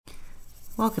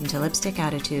Welcome to Lipstick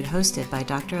Attitude, hosted by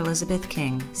Dr. Elizabeth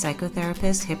King,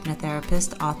 psychotherapist,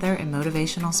 hypnotherapist, author, and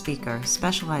motivational speaker,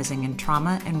 specializing in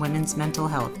trauma and women's mental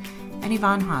health, and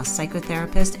Yvonne Haase,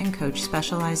 psychotherapist and coach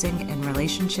specializing in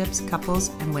relationships, couples,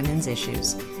 and women's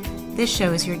issues. This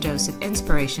show is your dose of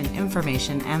inspiration,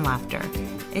 information, and laughter.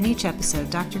 In each episode,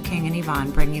 Dr. King and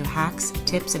Yvonne bring you hacks,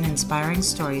 tips, and inspiring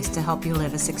stories to help you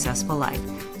live a successful life.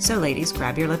 So ladies,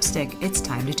 grab your lipstick. It's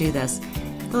time to do this.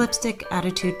 The Lipstick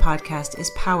Attitude podcast is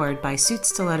powered by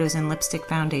Stilettos and Lipstick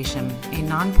Foundation, a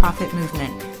nonprofit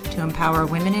movement to empower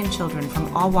women and children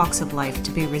from all walks of life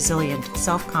to be resilient,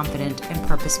 self-confident, and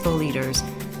purposeful leaders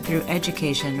through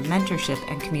education, mentorship,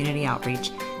 and community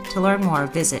outreach. To learn more,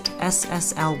 visit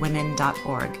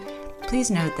sslwomen.org.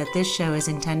 Please note that this show is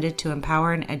intended to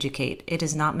empower and educate. It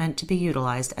is not meant to be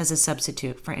utilized as a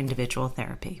substitute for individual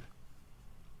therapy.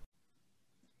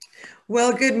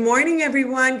 Well, good morning,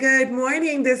 everyone. Good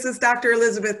morning. This is Dr.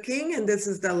 Elizabeth King, and this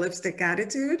is the Lipstick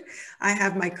Attitude. I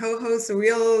have my co-host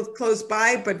real close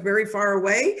by, but very far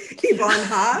away, Yvonne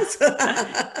Haase.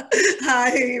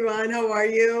 Hi, Yvonne. How are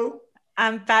you?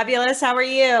 I'm fabulous. How are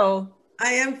you?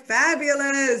 I am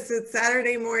fabulous. It's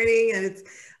Saturday morning, and it's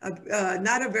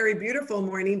not a very beautiful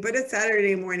morning, but it's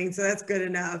Saturday morning, so that's good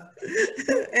enough.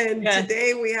 And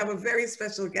Today we have a very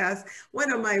special guest,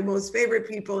 one of my most favorite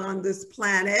people on this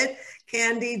planet,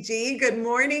 Kandee G. Good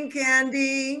morning,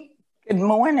 Kandee. Good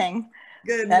morning.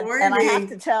 Good morning. And I have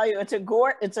to tell you, it's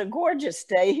a gorgeous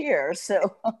day here.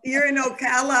 So you're in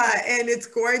Ocala, and it's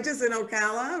gorgeous in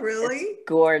Ocala, really? It's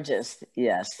gorgeous,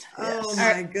 yes. Oh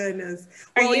my goodness.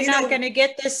 Are you not going to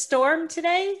get this storm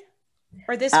today?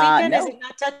 Or this weekend? No. Is it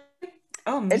not touching?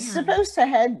 Oh, man. It's supposed to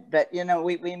head, but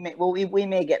we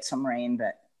may get some rain,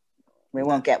 but we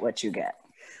won't get what you get.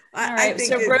 All right.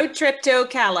 So road trip to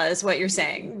Ocala is what you're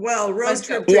saying. Well, road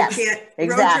trip to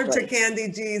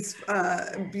Kandee G's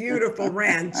beautiful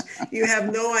ranch. You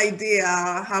have no idea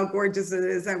how gorgeous it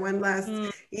is. I went last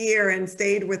year and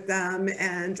stayed with them,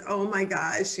 and oh my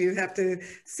gosh, you have to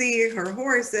see her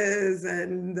horses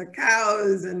and the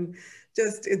cows, and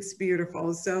just, it's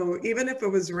beautiful. So even if it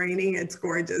was raining, it's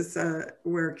gorgeous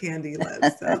where Kandee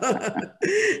lives. So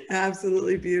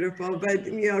absolutely beautiful. But,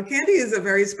 Kandee is a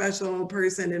very special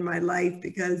person in my life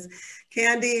because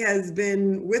Kandee has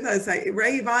been with us,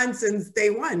 right, Yvonne, since day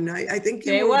one. I think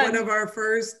you were one of our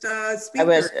first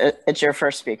speakers. It's your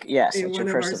first speak. Yes, it's your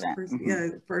first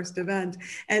event. First event.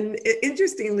 And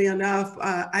interestingly enough,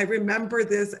 I remember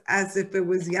this as if it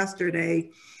was yesterday.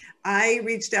 I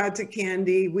reached out to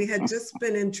Kandee. We had just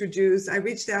been introduced. I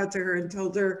reached out to her and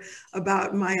told her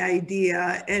about my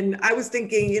idea. And I was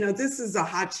thinking, this is a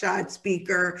hotshot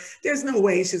speaker. There's no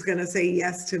way she's going to say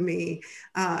yes to me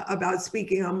about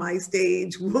speaking on my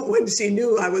stage when she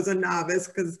knew I was a novice,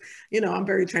 because, I'm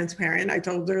very transparent. I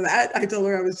told her that. I told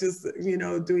her I was just,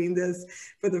 doing this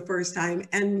for the first time.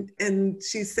 And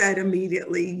she said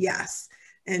immediately yes.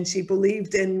 And she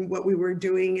believed in what we were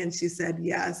doing, and she said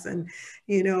yes. And,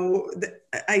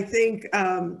 I think,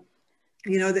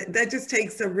 that just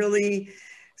takes a really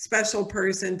special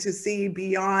person to see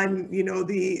beyond,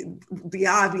 the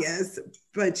obvious,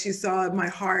 but she saw my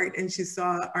heart and she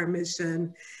saw our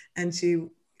mission, and she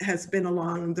has been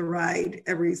along the ride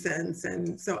ever since.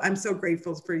 And so I'm so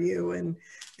grateful for you. And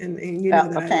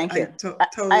thank you.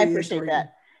 Totally I appreciate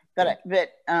that.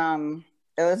 But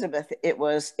Elizabeth, it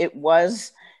was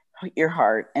your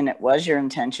heart, and it was your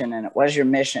intention, and it was your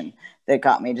mission that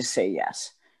got me to say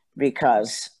yes,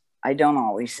 because I don't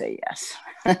always say yes.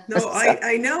 No, so.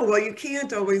 I know. Well, you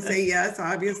can't always say yes,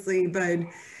 obviously, but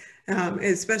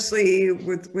especially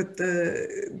with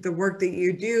the work that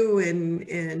you do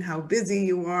and how busy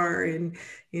you are, and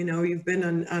you've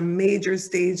been on major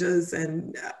stages,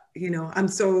 and I'm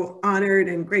so honored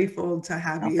and grateful to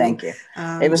have you. Thank you.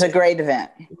 It was a great event.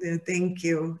 Thank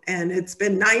you. And it's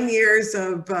been 9 years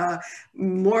of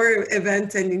more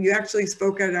events, and you actually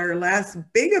spoke at our last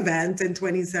big event in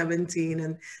 2017,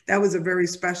 and that was a very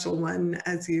special one,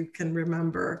 as you can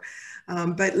remember.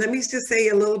 But let me just say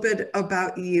a little bit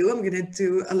about you. I'm going to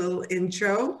do a little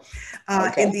intro.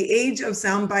 Okay. In the age of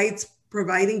sound bites,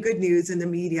 providing good news in the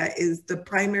media is the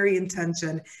primary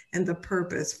intention and the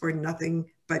purpose for nothing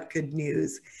but good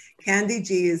news. Kandee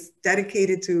G is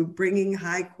dedicated to bringing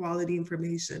high quality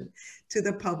information to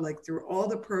the public through all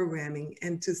the programming,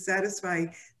 and to satisfy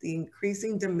the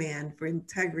increasing demand for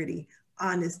integrity,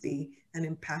 honesty, and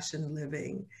impassioned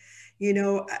living.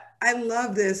 I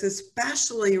love this,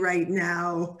 especially right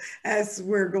now as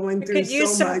we're going through so much. We could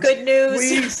use some good news.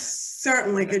 We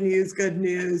certainly can use good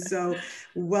news. So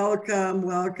welcome,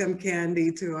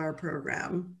 Kandee, to our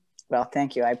program. Well,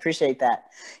 thank you. I appreciate that.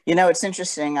 It's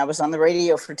interesting. I was on the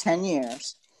radio for 10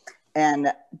 years,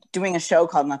 and doing a show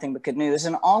called Nothing But Good News,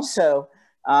 and also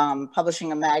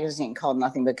publishing a magazine called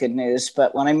Nothing But Good News.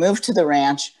 But when I moved to the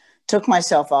ranch, took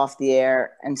myself off the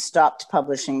air and stopped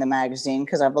publishing the magazine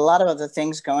because I have a lot of other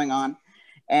things going on.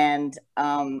 And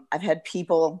I've had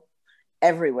people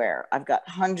everywhere. I've got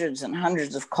hundreds and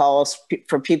hundreds of calls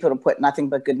for people to put Nothing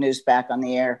But Good News back on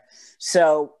the air.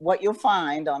 So what you'll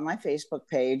find on my Facebook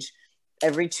page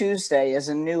every Tuesday is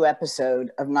a new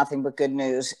episode of Nothing But Good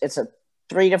News. It's a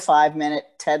 3 to 5 minute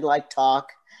TED-like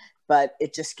talk, but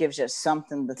it just gives you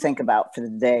something to think about for the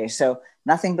day. So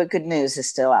Nothing But Good News is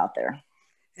still out there.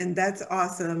 And that's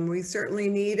awesome. We certainly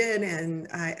need it. And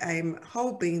I'm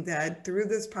hoping that through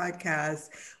this podcast,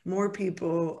 more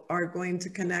people are going to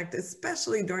connect,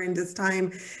 especially during this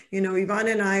time. You know, Yvonne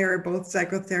and I are both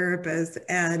psychotherapists,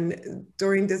 and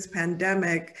during this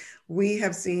pandemic, we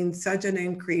have seen such an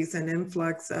increase and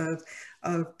influx of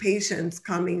patients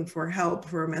coming for help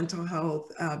for mental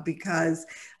health because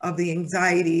of the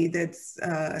anxiety that's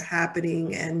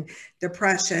happening and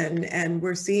depression. And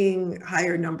we're seeing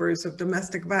higher numbers of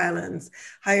domestic violence,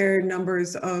 higher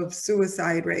numbers of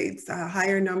suicide rates,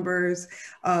 higher numbers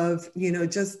of, you know,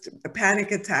 just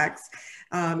panic attacks.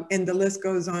 And the list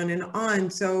goes on and on.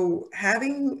 So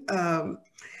having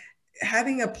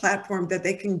a platform that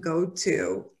they can go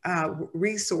to,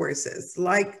 resources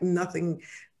like Nothing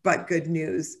But Good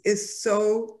News, is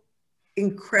so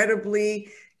incredibly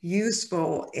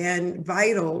useful and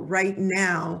vital right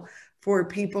now for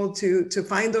people to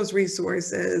find those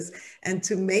resources and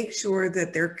to make sure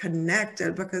that they're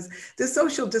connected, because the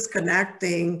social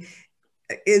disconnecting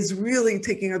is really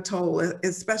taking a toll,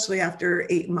 especially after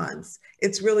 8 months.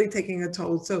 It's really taking a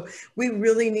toll. So we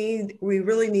really need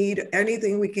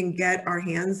anything we can get our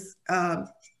hands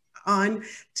on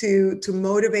to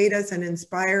motivate us and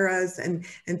inspire us and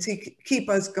to keep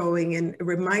us going and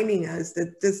reminding us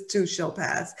that this too shall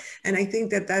pass. And I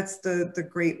think that that's the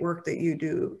great work that you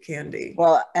do, Kandee.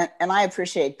 Well, and I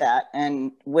appreciate that.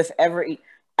 And with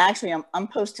actually, I'm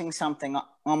posting something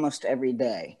almost every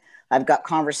day. I've got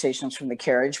Conversations from the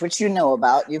Carriage, which you know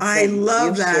about. I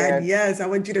love that. Shared. Yes, I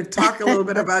want you to talk a little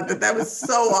bit about that. That was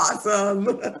so awesome.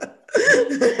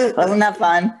 Wasn't that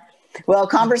fun? Well,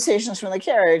 Conversations from the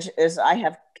Carriage is I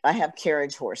have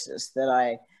carriage horses that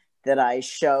I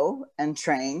show and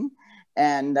train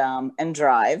and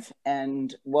drive.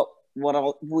 And what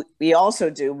we also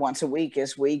do once a week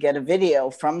is we get a video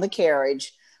from the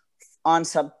carriage on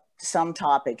some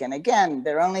topic. And again,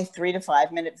 they're only 3 to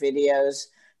 5 minute videos.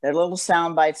 They're little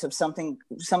sound bites of something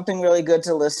really good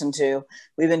to listen to.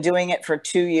 We've been doing it for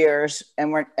 2 years,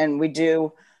 and we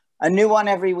do a new one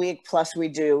every week. Plus we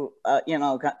do,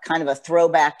 kind of a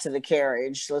throwback to the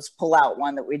carriage. Let's pull out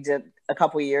one that we did a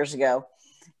couple of years ago.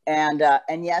 And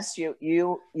yes,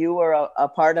 you were a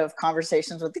part of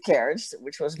Conversations with the Carriage,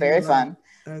 which was very fun.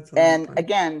 And fun.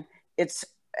 Again,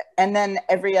 and then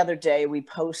every other day we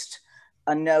post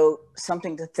a note,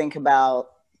 something to think about,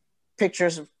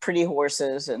 pictures of pretty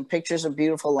horses and pictures of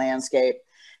beautiful landscape.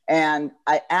 And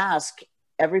I ask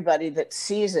everybody that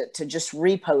sees it to just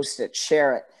repost it,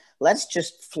 share it. Let's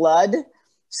just flood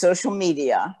social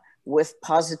media with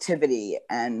positivity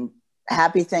and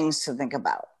happy things to think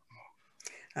about.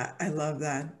 I love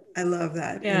that. I love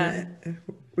that. Yeah. And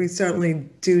we certainly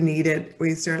do need it.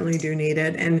 We certainly do need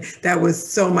it. And that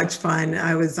was so much fun.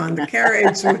 I was on the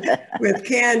carriage with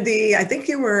Kandee. I think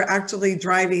you were actually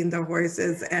driving the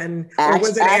horses, or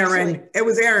was it Erin? It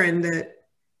was Erin that.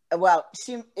 Well,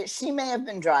 she may have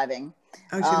been driving.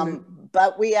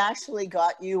 But we actually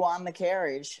got you on the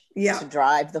carriage to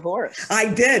drive the horse. I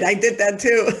did that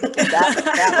too.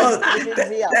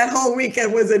 That whole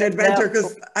weekend was an adventure,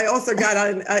 because I also got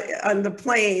on the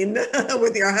plane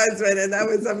with your husband, and that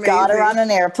was amazing. Got her on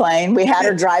an airplane. We had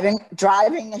her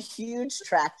driving a huge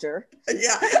tractor.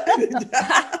 Yeah.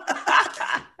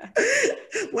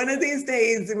 One of these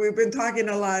days, we've been talking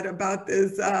a lot about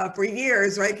this for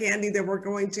years, right, Kandee, that we're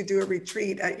going to do a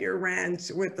retreat at your ranch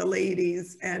with the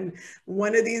ladies. And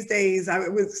one of these days, I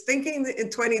was thinking that in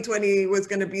 2020 was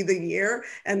going to be the year,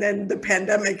 and then the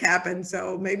pandemic happened.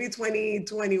 So maybe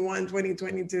 2021,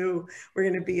 2022, we're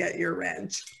going to be at your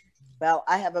ranch. Well,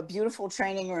 I have a beautiful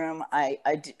training room.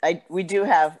 We do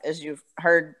have, as you've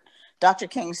heard Dr.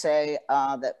 King say,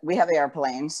 that we have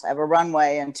airplanes. I have a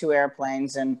runway and 2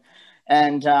 airplanes and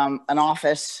an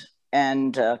office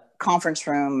and a conference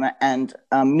room and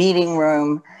a meeting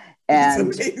room.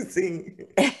 And that's amazing.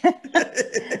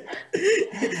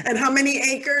 And how many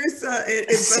acres?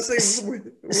 Especially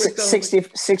with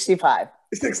 65.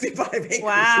 65 acres.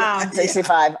 Wow.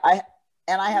 65. I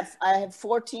have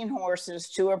 14 horses.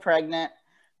 2 are pregnant.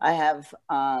 I have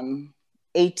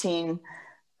 18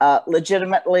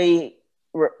 legitimately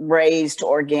raised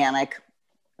organic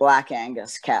Black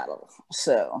Angus cattle.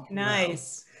 So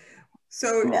nice.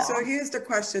 So, yeah. so here's the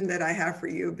question that I have for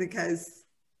you, because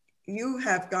you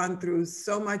have gone through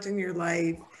so much in your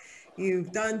life.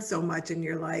 You've done so much in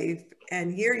your life.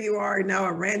 And here you are now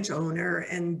a ranch owner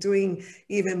and doing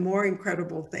even more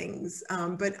incredible things.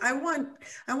 But I want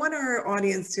our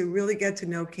audience to really get to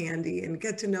know Kandee and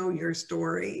get to know your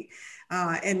story.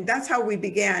 And that's how we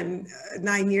began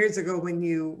 9 years ago when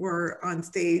you were on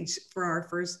stage for our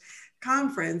first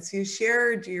conference. You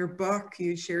shared your book,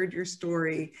 you shared your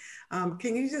story.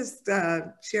 Can you just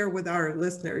share with our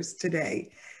listeners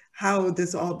today how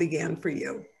this all began for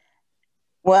you?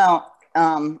 Well,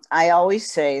 I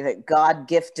always say that God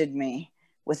gifted me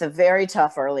with a very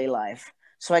tough early life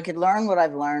so I could learn what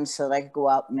I've learned so that I could go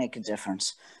out and make a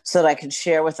difference, so that I could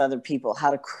share with other people how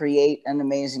to create an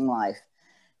amazing life.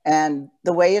 And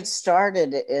the way it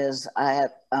started is I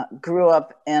grew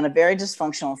up in a very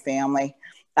dysfunctional family.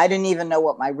 I didn't even know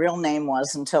what my real name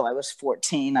was until I was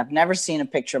 14. I've never seen a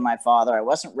picture of my father. I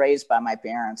wasn't raised by my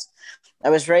parents. I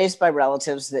was raised by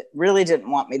relatives that really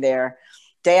didn't want me there.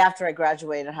 Day after I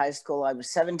graduated high school, I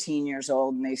was 17 years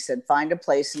old, and they said, find a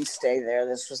place and stay there.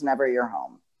 This was never your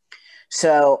home.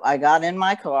 So I got in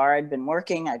my car. I'd been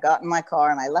working. I got in my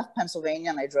car, and I left Pennsylvania,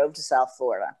 and I drove to South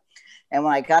Florida. And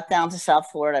when I got down to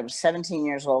South Florida, I was 17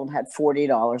 years old, had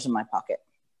 $40 in my pocket.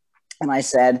 And I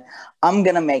said, I'm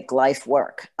going to make life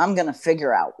work. I'm going to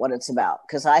figure out what it's about,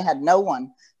 because I had no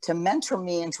one to mentor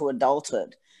me into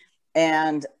adulthood.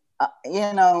 And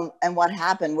and what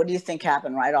happened? What do you think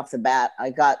happened right off the bat?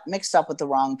 I got mixed up with the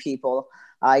wrong people.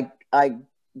 I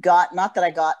got, not that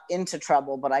I got into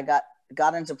trouble, but I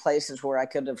got into places where I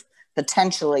could have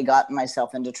potentially gotten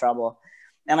myself into trouble.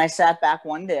 And I sat back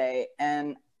one day,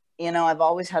 and, I've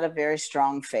always had a very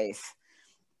strong faith.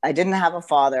 I didn't have a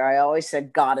father. I always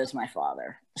said, God is my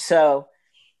father. So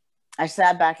I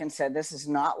sat back and said, this is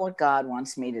not what God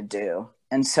wants me to do.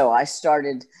 And so I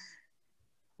started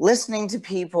listening to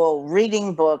people,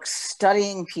 reading books,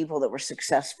 studying people that were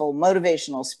successful,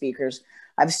 motivational speakers.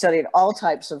 I've studied all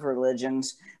types of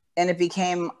religions, and it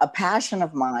became a passion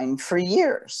of mine for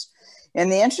years.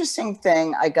 And the interesting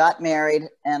thing, I got married,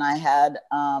 and I had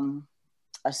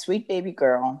a sweet baby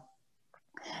girl.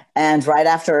 And right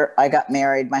after I got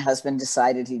married, my husband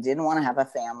decided he didn't want to have a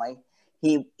family.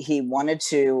 He wanted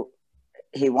to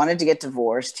get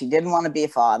divorced. He didn't want to be a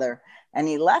father, and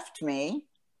he left me.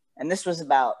 And this was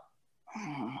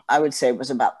I would say it was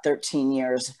about 13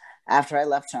 years after I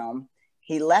left home.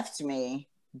 He left me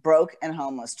broke and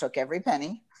homeless, took every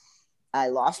penny. I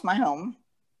lost my home.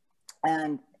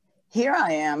 And here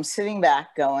I am sitting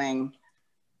back going,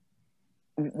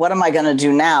 what am I going to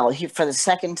do now? For the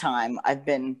second time, I've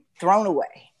been thrown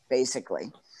away,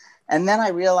 basically. And then I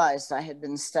realized I had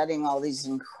been studying all these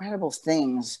incredible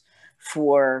things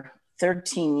for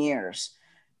 13 years.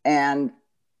 And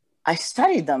I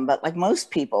studied them, but like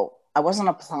most people, I wasn't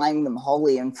applying them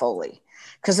wholly and fully.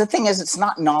 Because the thing is, it's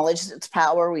not knowledge, it's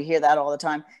power. We hear that all the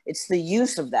time. It's the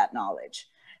use of that knowledge.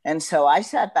 And so I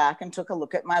sat back and took a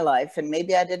look at my life, and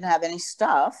maybe I didn't have any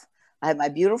stuff. I had my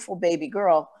beautiful baby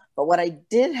girl, but what I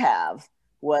did have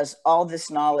was all this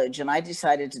knowledge. And I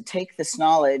decided to take this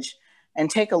knowledge and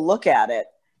take a look at it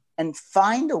and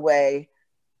find a way,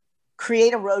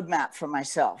 create a roadmap for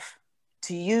myself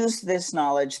to use this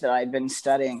knowledge that I'd been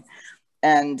studying.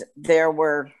 And there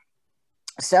were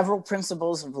several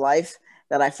principles of life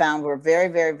that I found were very,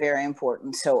 very, very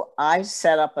important. So I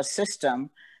set up a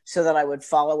system so that I would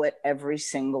follow it every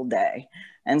single day.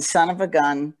 And son of a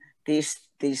gun, these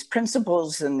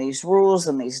principles and these rules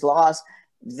and these laws,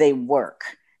 they work.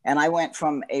 And I went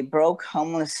from a broke,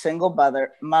 homeless, single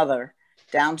mother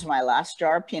down to my last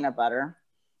jar of peanut butter,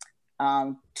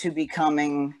 to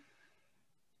becoming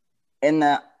in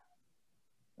the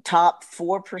top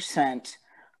 4%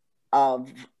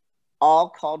 of all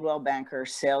Caldwell Banker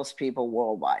salespeople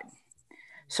worldwide.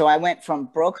 So I went from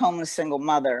broke, homeless, single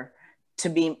mother to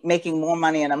be making more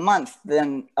money in a month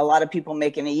than a lot of people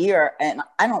make in a year. And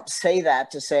I don't say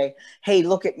that to say, hey,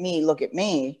 look at me, look at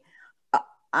me.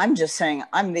 I'm just saying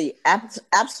I'm the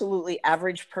absolutely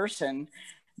average person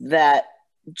that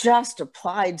just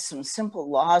applied some simple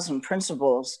laws and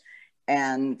principles,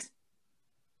 and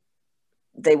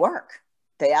they work.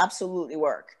 They absolutely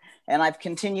work. And I've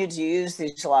continued to use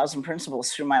these laws and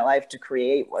principles through my life to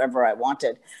create whatever I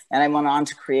wanted. And I went on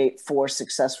to create 4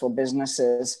 successful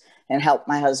businesses and help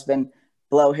my husband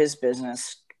blow his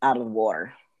business out of the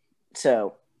water.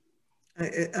 So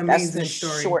that's the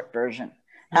story. Short version.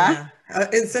 Huh? Yeah.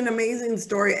 It's an amazing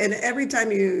story. And every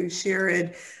time you share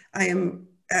it, I am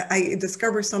I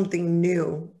discover something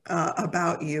new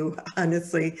about you,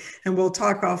 honestly, and we'll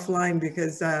talk offline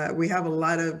because we have a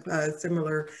lot of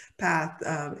similar path,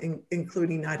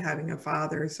 including not having a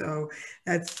father. So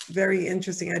that's very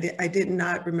interesting. I did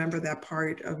not remember that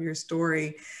part of your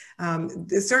story.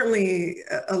 There's certainly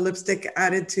a lipstick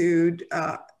attitude,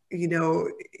 you know,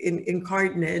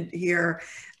 incarnate here,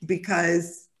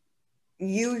 because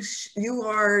you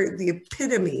are the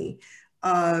epitome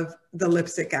of the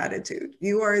lipstick attitude.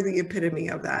 You are the epitome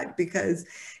of that, because,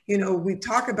 you know, we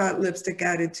talk about lipstick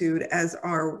attitude as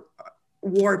our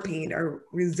war paint, our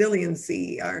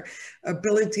resiliency, our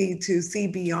ability to see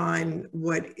beyond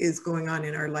what is going on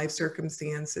in our life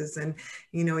circumstances. And,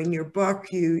 you know, in your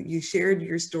book, you shared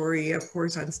your story, of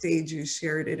course, on stage, you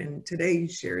shared it, and today you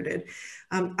shared it.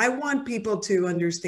 I want people to understand